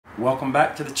Welcome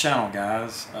back to the channel,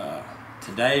 guys.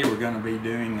 Today we're going to be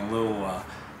doing a little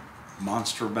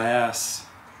Monster Bass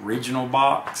Regional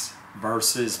Box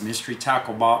versus Mystery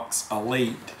Tackle Box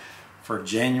Elite for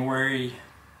January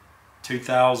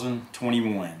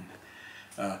 2021.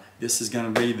 This is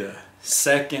going to be the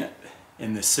second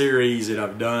in the series that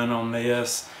I've done on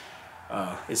this.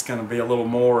 It's going to be a little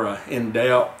more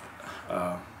in-depth,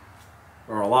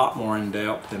 or a lot more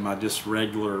in-depth than my just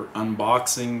regular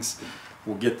unboxings.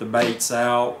 We'll get the baits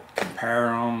out, compare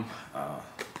them,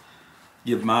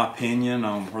 give my opinion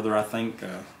on whether I think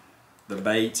the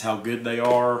baits, how good they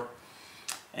are.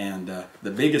 And the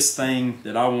biggest thing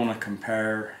that I want to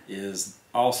compare is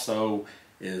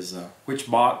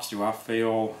which box do I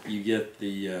feel you get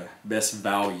the best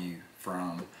value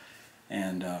from,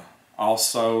 and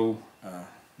also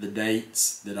the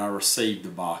dates that I received the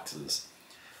boxes.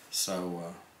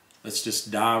 So let's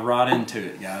just dive right into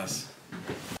it, guys.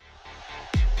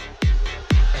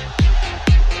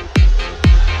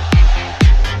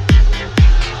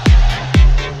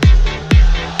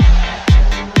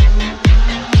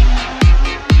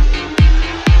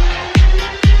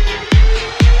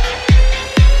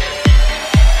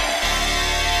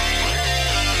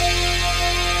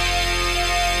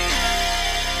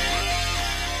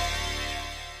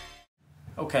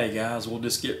 Okay guys, we'll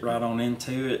just get right on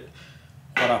into it.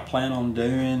 What I plan on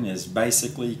doing is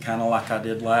basically kind of like I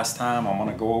did last time. I'm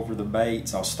going to go over the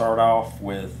baits. I'll start off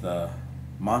with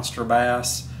Monster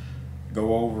Bass,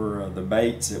 go over the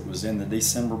baits that was in the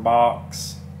December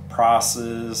box,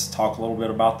 prices, talk a little bit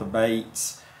about the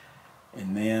baits,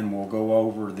 and then we'll go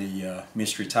over the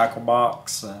Mystery Tackle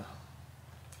Box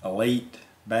Elite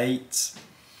baits,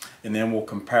 and then we'll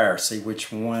compare, see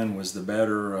which one was the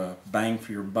better bang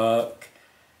for your buck.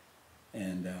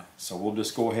 And so we'll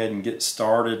just go ahead and get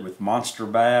started with Monster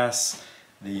Bass.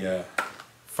 The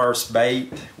first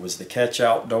bait was the Catch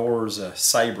Outdoors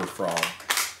Saber Frog,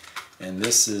 and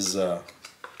this is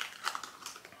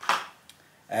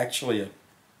actually a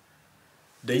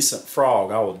decent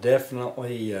frog. I will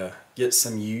definitely get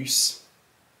some use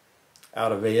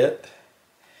out of it.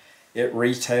 It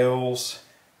retails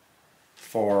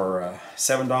for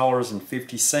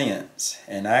 $7.50,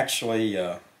 and actually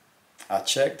I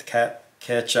checked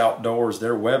Catch Outdoors,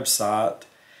 their website,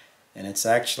 and it's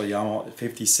actually almost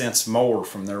 50 cents more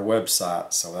from their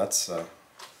website. So that's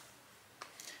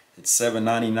it's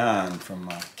 $7.99 from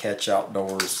Catch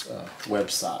Outdoors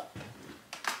website.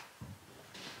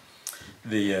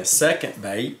 The second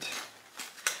bait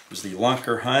was the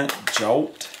Lunker Hunt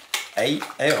Jolt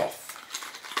 8F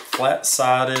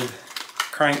flat-sided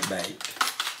crankbait.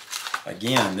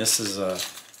 Again, this is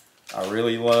I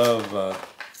really love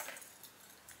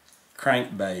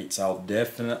crankbaits. I'll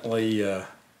definitely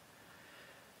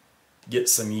get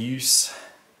some use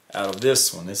out of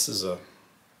this one. This is a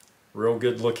real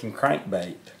good looking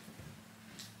crankbait.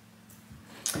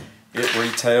 It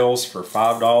retails for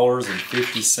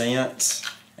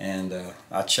 $5.50, and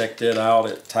I checked it out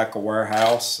at Tackle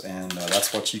Warehouse, and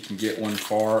that's what you can get one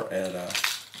for at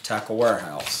Tackle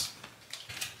Warehouse.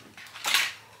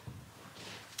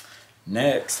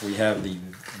 Next we have the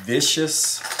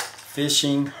Vicious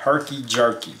Fishing Herky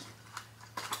Jerky.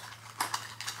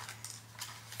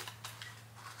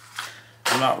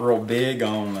 I'm not real big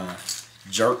on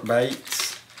jerk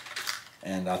baits,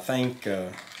 and I think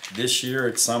this year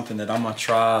it's something that I'm going to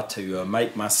try to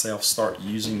make myself start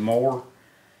using more.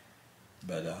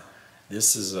 But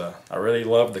this is I really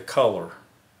love the color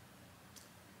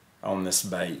on this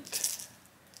bait.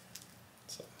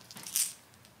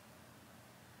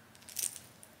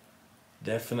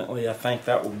 Definitely, I think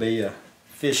that will be a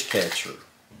fish catcher.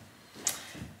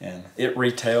 And it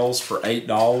retails for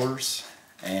 $8,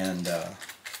 and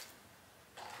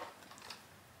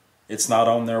it's not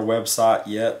on their website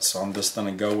yet, so I'm just going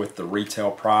to go with the retail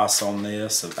price on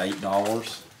this of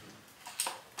 $8.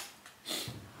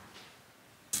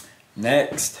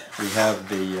 Next, we have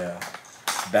the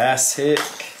Bass Hick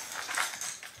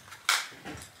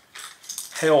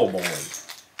Hellboy.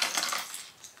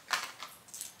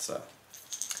 It's a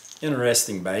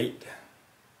interesting bait.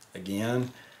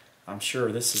 Again, I'm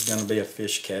sure this is going to be a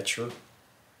fish catcher.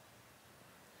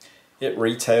 It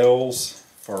retails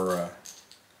for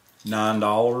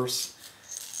 $9,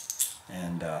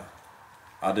 and I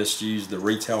just used the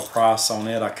retail price on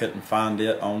it. I couldn't find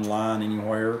it online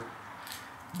anywhere,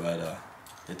 but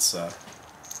it's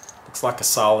looks like a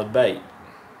solid bait.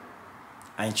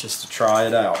 Anxious to try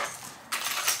it out.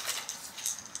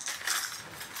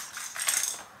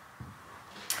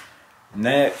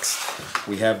 Next,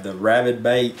 we have the Rabid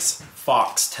Baits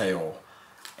Foxtail,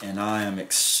 and I am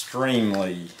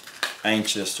extremely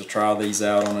anxious to try these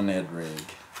out on a Ned rig.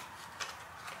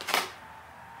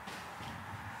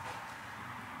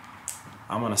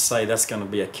 I'm going to say that's going to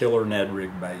be a killer Ned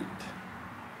rig bait.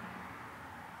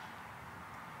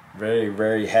 Very,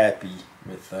 very happy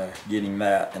with getting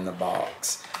that in the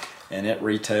box. And it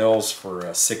retails for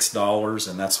 $6,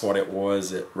 and that's what it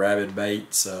was at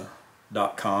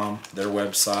rabidbaits.com, their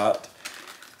website.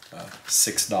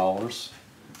 $6.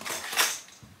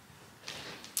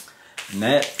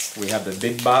 Next, we have the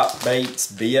Big Bite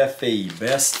Baits BFE,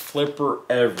 best flipper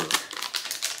ever.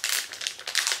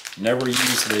 Never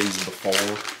used these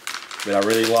before, but I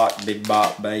really like Big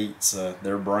Bite Baits,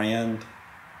 their brand.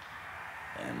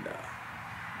 And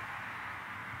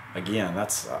again,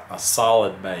 that's a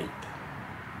solid bait.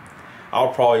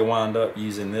 I'll probably wind up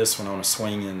using this one on a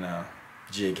swinging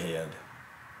jig head.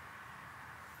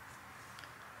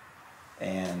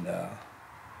 And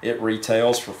it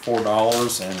retails for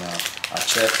 $4, and I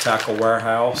checked Tackle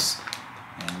Warehouse,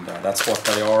 and that's what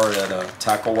they are at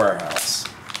Tackle Warehouse.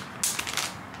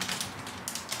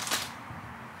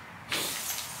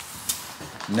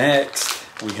 Next,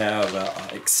 we have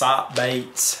Excite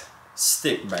Baits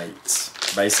stick baits,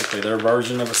 basically their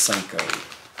version of a Senko.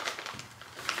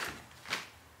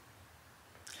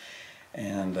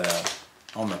 And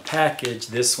on the package,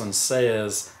 this one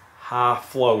says high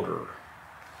floater.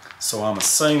 So I'm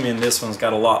assuming this one's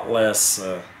got a lot less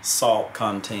salt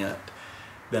content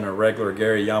than a regular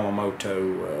Gary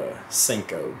Yamamoto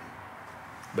Senko.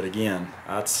 But again,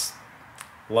 I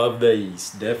love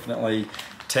these. Definitely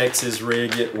Texas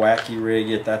rig it, wacky rig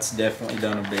it. That's definitely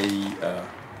going to be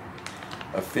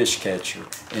a fish catcher.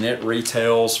 And it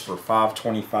retails for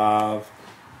 $5.25.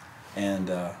 And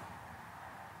I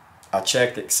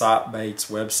checked Excite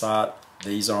Baits website.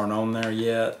 These aren't on there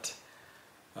yet.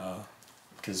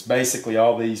 Because basically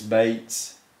all these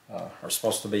baits are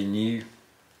supposed to be new.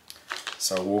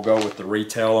 So we'll go with the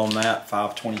retail on that,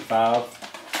 $5.25.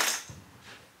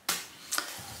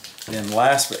 Then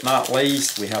last but not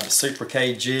least, we have the Super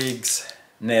K Jigs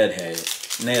Ned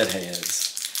heads,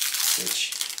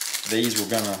 which these were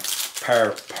going to pair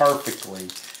perfectly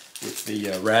with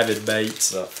the Rabid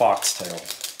Baits Foxtail.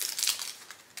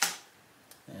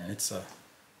 And it's a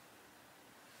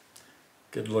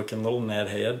good looking little Ned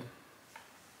head.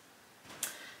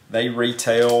 They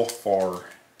retail for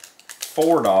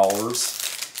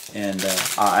 $4, and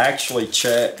I actually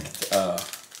checked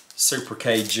Super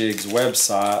K Jigs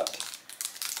website,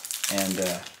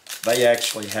 and they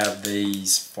actually have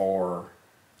these for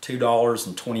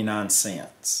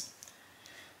 $2.29.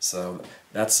 So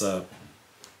that's a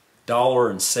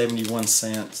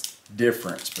 $1.71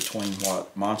 difference between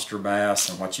what Monster Bass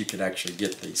and what you could actually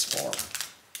get these for.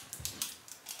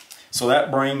 So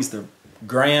that brings the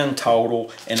grand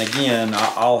total, and again,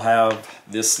 I'll have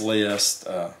this list,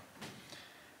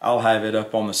 I'll have it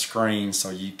up on the screen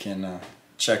so you can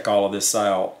check all of this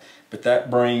out. But that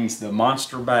brings the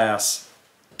Monster Bass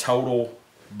total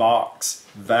box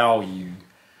value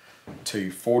to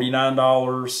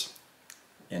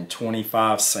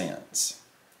 $49.25.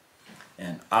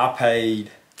 And I paid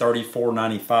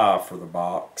 $34.95 for the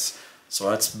box. So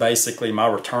that's basically my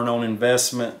return on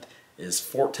investment is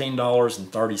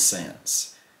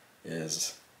 $14.30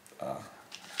 is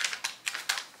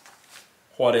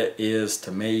what it is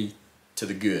to me, to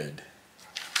the good.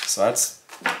 So that's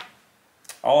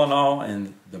all in all.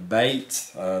 And the baits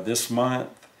this month,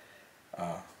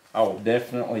 I will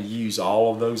definitely use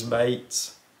all of those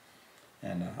baits,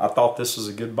 and I thought this was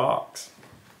a good box.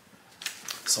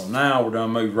 So now we're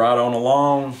going to move right on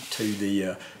along to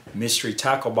the Mystery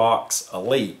Tackle Box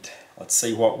Elite. Let's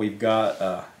see what we've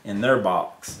got in their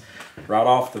box. Right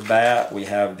off the bat, we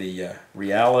have the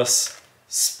Realis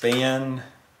Spin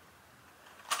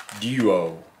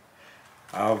Duo.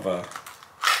 I've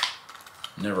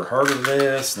never heard of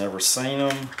this, never seen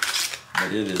them,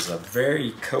 but it is a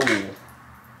very cool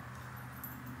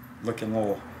looking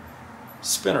little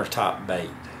spinner type bait.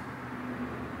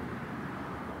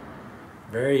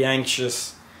 Very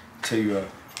anxious to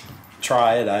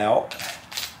try it out.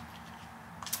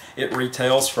 It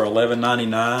retails for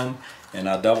 $11.99, and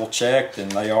I double checked,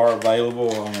 and they are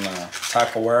available on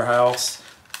Tackle Warehouse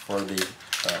for the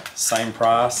same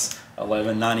price,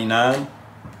 $11.99.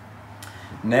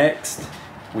 Next,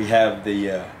 we have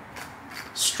the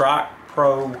Strike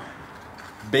Pro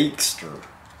Beakster,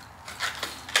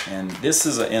 and this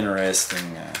is an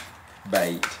interesting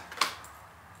bait.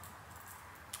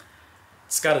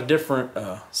 It's got a different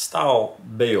style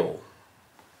bill.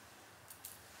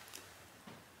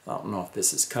 I don't know if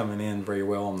this is coming in very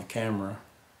well on the camera.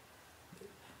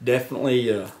 Definitely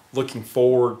looking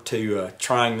forward to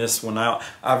trying this one out.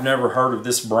 I've never heard of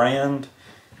this brand.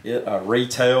 It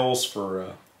retails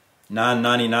for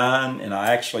 $9.99, and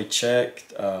I actually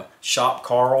checked Shop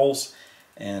Carl's,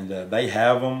 and they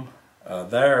have them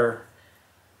there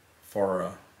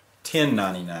for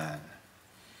 $10.99.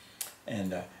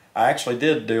 And I actually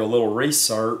did do a little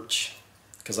research,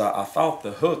 because I thought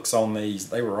the hooks on these,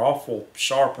 they were awful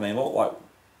sharp and they looked like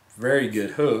very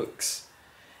good hooks.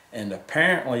 And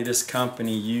apparently this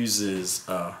company uses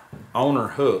owner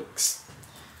hooks,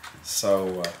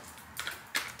 so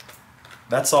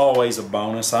that's always a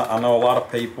bonus. I know a lot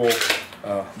of people,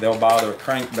 they'll buy their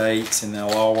crankbaits and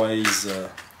they'll always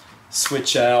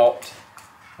switch out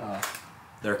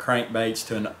their crankbaits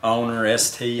to an owner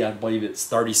ST. I believe it's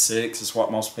 36 is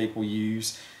what most people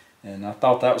use, and I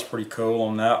thought that was pretty cool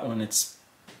on that one. It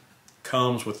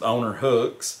comes with owner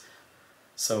hooks,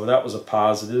 so that was a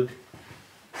positive.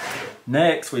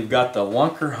 Next, we've got the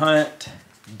Lunker Hunt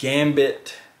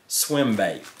Gambit swim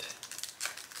bait.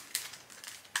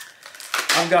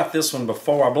 I've got this one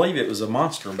before. I believe it was a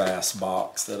MONSTERBASS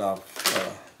box that I've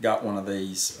got one of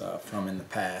these from in the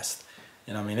past.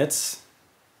 And I mean,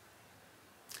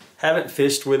 haven't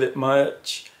fished with it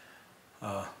much.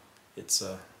 It's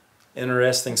a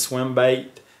interesting swim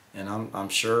bait, and I'm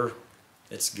sure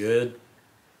it's good.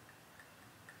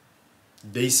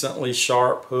 Decently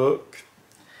sharp hook.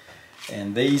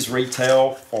 And these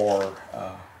retail for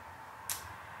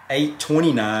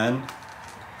 $8.29,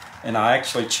 and I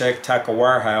actually checked Tackle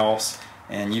Warehouse,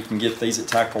 and you can get these at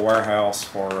Tackle Warehouse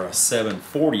for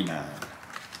 $7.49.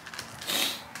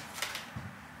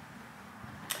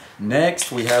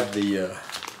 Next, we have the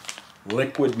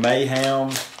Liquid Mayhem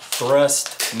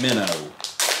Thrust Minnow.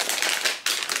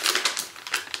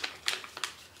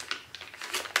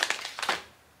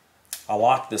 I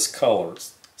like this color.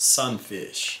 It's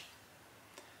sunfish.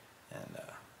 And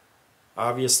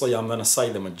obviously I'm going to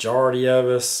say the majority of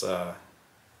us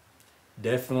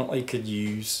definitely could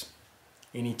use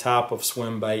any type of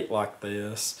swim bait like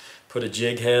this. Put a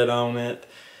jig head on it,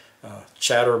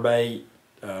 chatterbait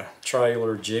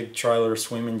trailer, jig trailer,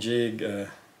 swimming jig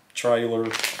trailer.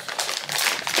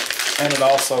 And it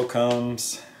also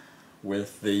comes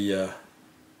with the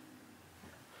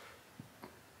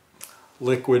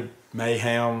Liquid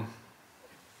Mayhem,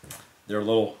 their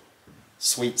little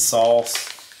sweet sauce.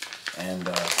 And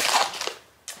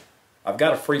I've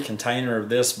got a free container of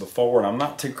this before, and I'm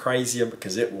not too crazy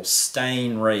because it will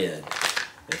stain red.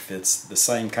 If it's the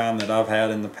same kind that I've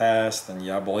had in the past, then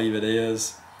yeah, I believe it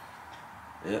is.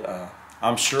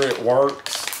 I'm sure it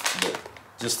works, but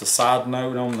just a side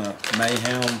note on the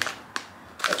Mayhem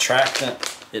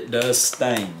attractant, it does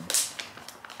stain.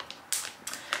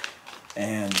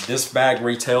 And this bag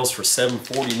retails for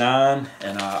 $7.49,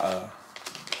 and I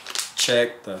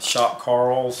checked the Shop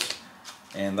Carl's,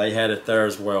 and they had it there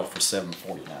as well for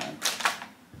 $7.49.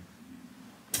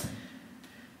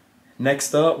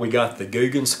 Next up, we got the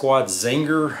Googan Squad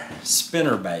Zinger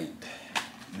spinnerbait.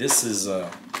 This is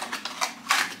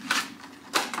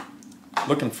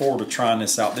looking forward to trying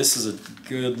this out. This is a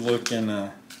good looking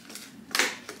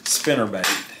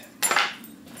spinnerbait.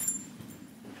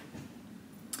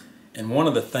 And one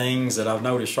of the things that I've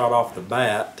noticed right off the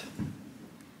bat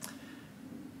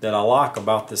that I like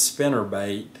about this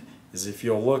spinnerbait is if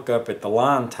you'll look up at the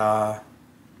line tie,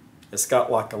 it's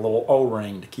got like a little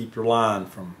O-ring to keep your line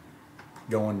from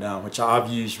going down, which I've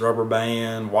used rubber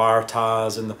band, wire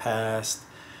ties in the past,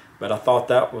 but I thought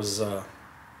that was a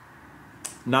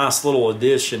nice little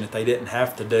addition that they didn't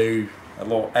have to do, a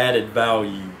little added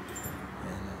value.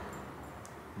 And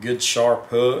good sharp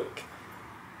hook,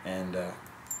 and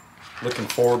looking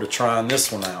forward to trying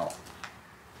this one out.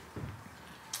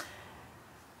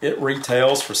 It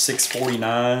retails for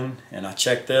 $6.49, and I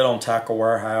checked that on Tackle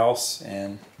Warehouse,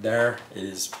 and there it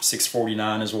is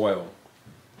 $6.49 as well.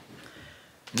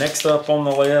 Next up on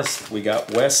the list, we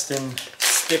got Weston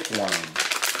Stickworm.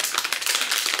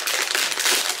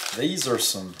 These are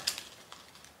some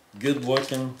good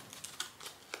looking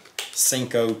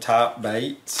Cinco type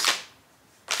baits.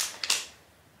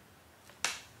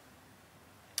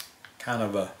 Kind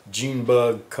of a June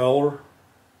bug color.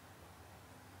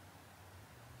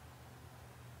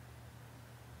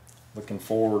 Looking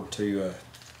forward to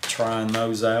trying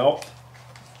those out.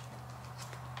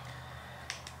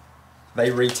 They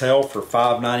retail for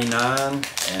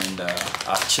 $5.99, and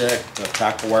I checked the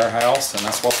Tackle Warehouse, and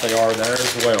that's what they are there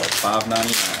as well,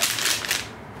 $5.99.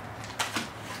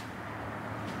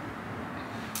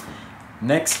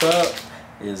 Next up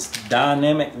is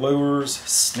Dynamic Lures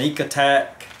Sneak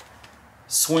Attack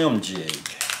Swim Jig.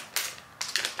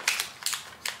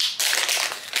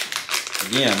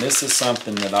 again, this is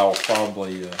something that I'll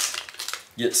probably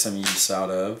get some use out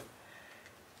of.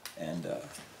 And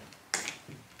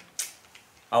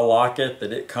I like it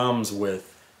that it comes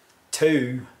with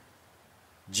 2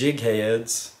 jig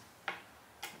heads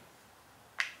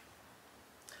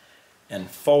and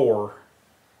 4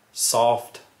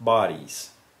 soft bodies.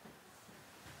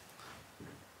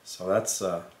 So that's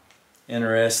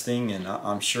interesting, and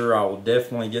I'm sure I will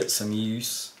definitely get some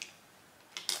use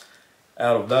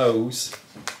out of those.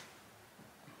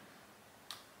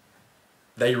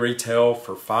 They retail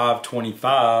for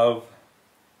 $5.25,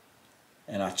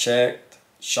 and I checked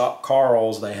Shop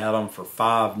Carl's, they had them for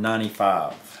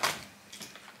 $5.95.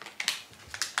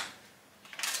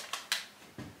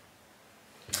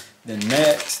 Then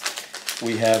next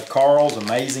we have Carl's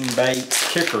Amazing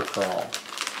Baits Kicker Crawl.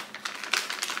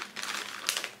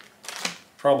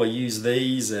 Probably use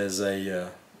these as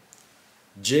a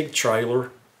jig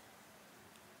trailer.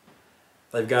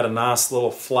 They've got a nice little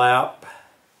flap,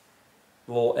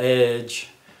 little edge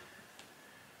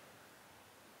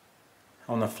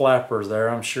on the flappers there.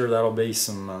 I'm sure that'll be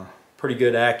some pretty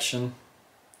good action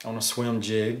on a swim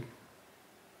jig.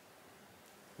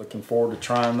 Looking forward to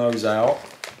trying those out.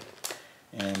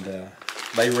 And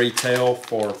they retail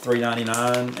for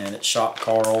 $3.99, and at Shop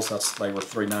Carl's they were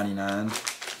 $3.99.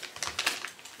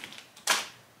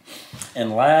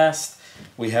 And last,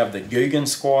 we have the Guggen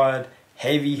Squad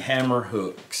Heavy Hammer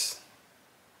Hooks.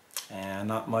 And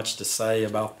not much to say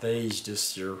about these,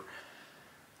 just your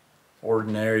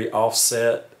ordinary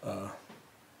offset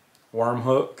worm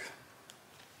hook.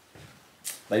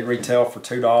 They retail for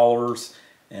 $2,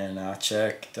 and I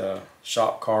checked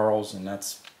Shop Carl's, and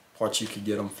that's what you could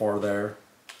get them for there.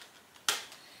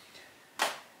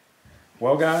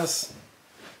 Well guys,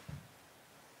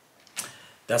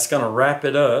 that's going to wrap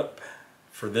it up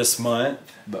for this month.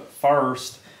 But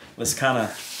first, let's kind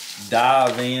of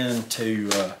dive into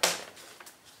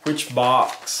which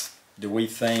box do we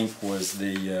think was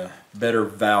the better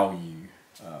value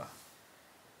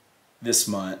this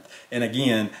month. And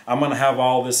again, I'm going to have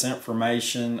all this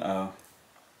information.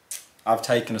 I've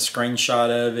taken a screenshot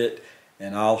of it,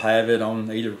 and I'll have it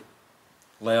on either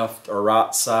left or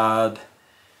right side,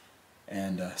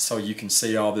 and so you can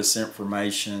see all this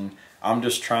information. I'm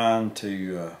just trying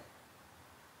to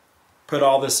put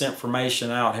all this information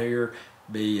out here,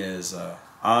 be as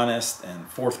honest and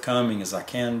forthcoming as I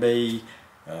can be.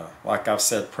 Like I've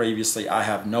said previously, I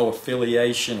have no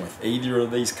affiliation with either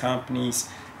of these companies,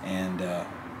 and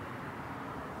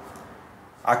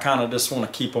I kind of just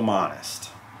want to keep them honest.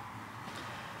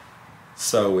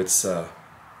 So it's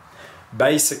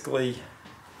basically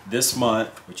this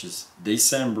month, which is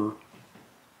December,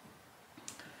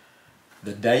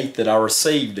 the date that I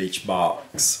received each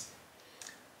box.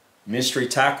 Mystery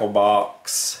Tackle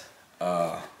Box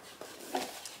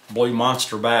blew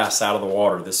monster bass out of the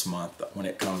water this month when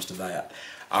it comes to that.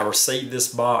 I received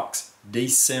this box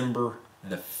December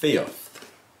the 5th.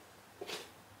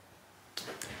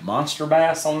 Monster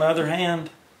bass, on the other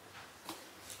hand,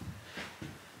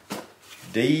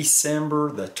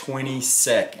 December the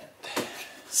 22nd.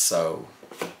 So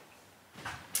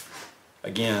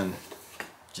again,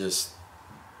 just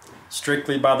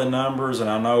strictly by the numbers, and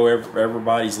I know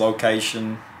everybody's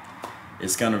location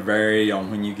is going to vary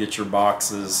on when you get your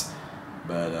boxes,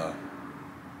 but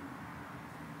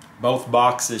both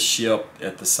boxes shipped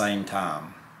at the same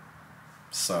time.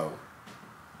 So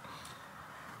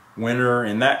winner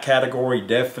in that category,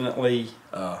 definitely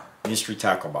Mystery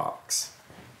Tackle Box.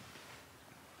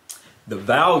 The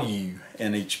value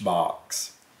in each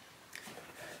box.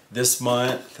 This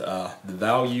month, the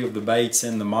value of the baits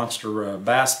in the Monster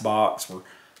Bass box were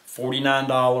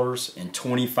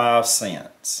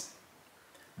 $49.25.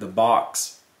 The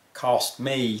box cost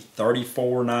me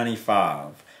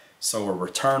 $34.95. So a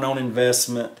return on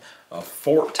investment of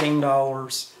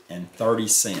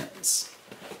 $14.30.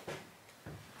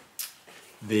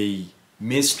 The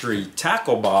Mystery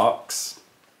Tackle Box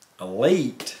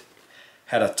Elite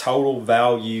had a total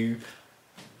value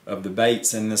of the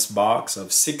baits in this box of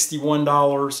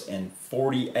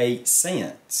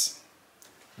 $61.48.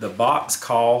 The box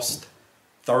cost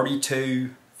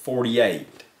 $32.48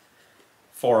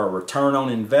 for a return on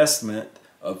investment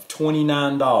of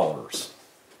 $29.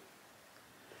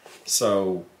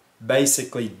 So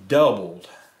basically doubled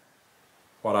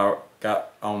what I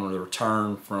got on the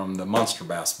return from the Monster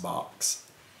Bass box.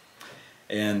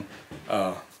 And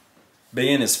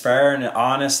being as fair and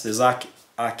honest as I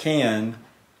can,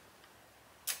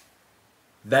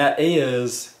 that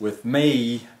is, with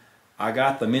me, I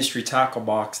got the Mystery Tackle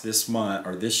Box this month,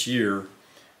 or this year,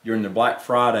 during the Black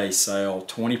Friday sale,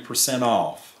 20%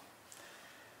 off.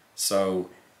 So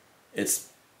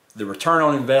the return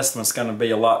on investment is going to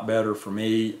be a lot better for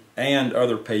me and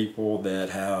other people that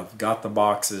have got the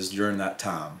boxes during that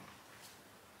time.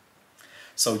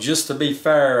 So just to be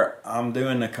fair, I'm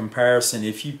doing a comparison.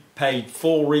 If you paid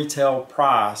full retail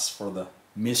price for the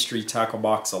Mystery Tackle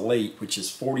Box Elite, which is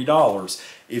 $40,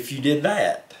 if you did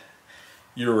that,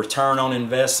 your return on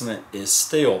investment is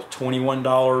still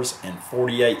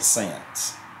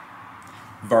 $21.48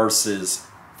 versus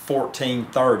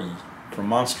 $14.30 from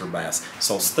Monster Bass.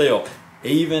 So still,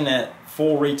 even at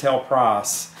full retail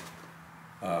price,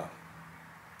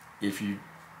 if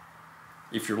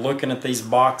you're looking at these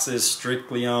boxes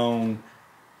strictly on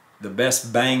the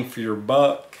best bang for your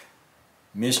buck,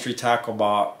 Mystery Tackle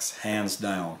Box hands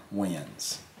down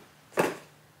wins.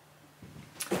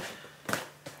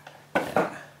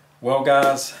 Well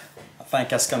guys, I think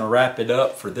that's going to wrap it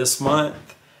up for this month.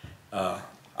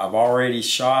 I've already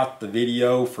shot the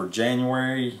video for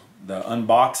January, the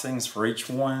unboxings for each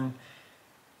one,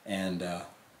 and I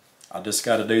just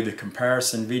got to do the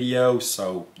comparison video,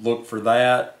 so look for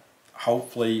that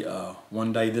hopefully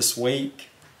one day this week.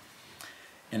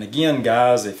 And again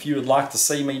guys, if you would like to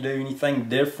see me do anything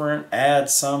different,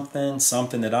 add something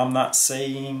that I'm not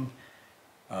seeing,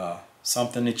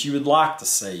 something that you would like to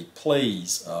see,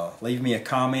 please leave me a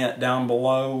comment down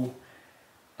below.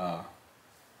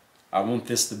 I want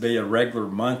this to be a regular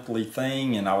monthly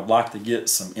thing, and I would like to get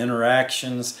some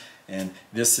interactions, and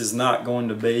this is not going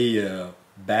to be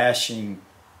bashing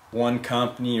one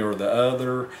company or the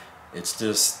other. It's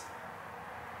just,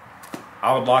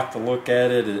 I would like to look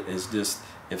at it as just,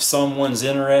 if someone's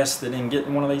interested in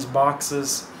getting one of these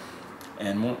boxes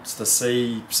and wants to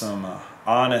see some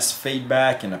honest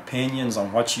feedback and opinions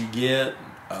on what you get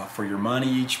for your money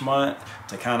each month,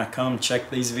 to kind of come check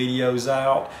these videos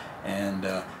out and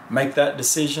make that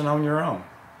decision on your own.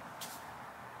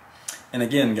 And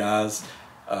again guys,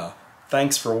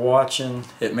 thanks for watching.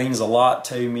 It means a lot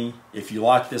to me. If you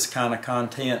like this kind of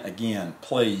content, again,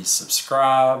 please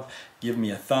subscribe, give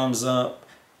me a thumbs up,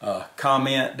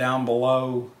 comment down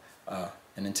below,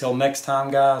 and until next time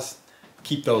guys,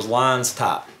 keep those lines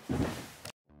tight.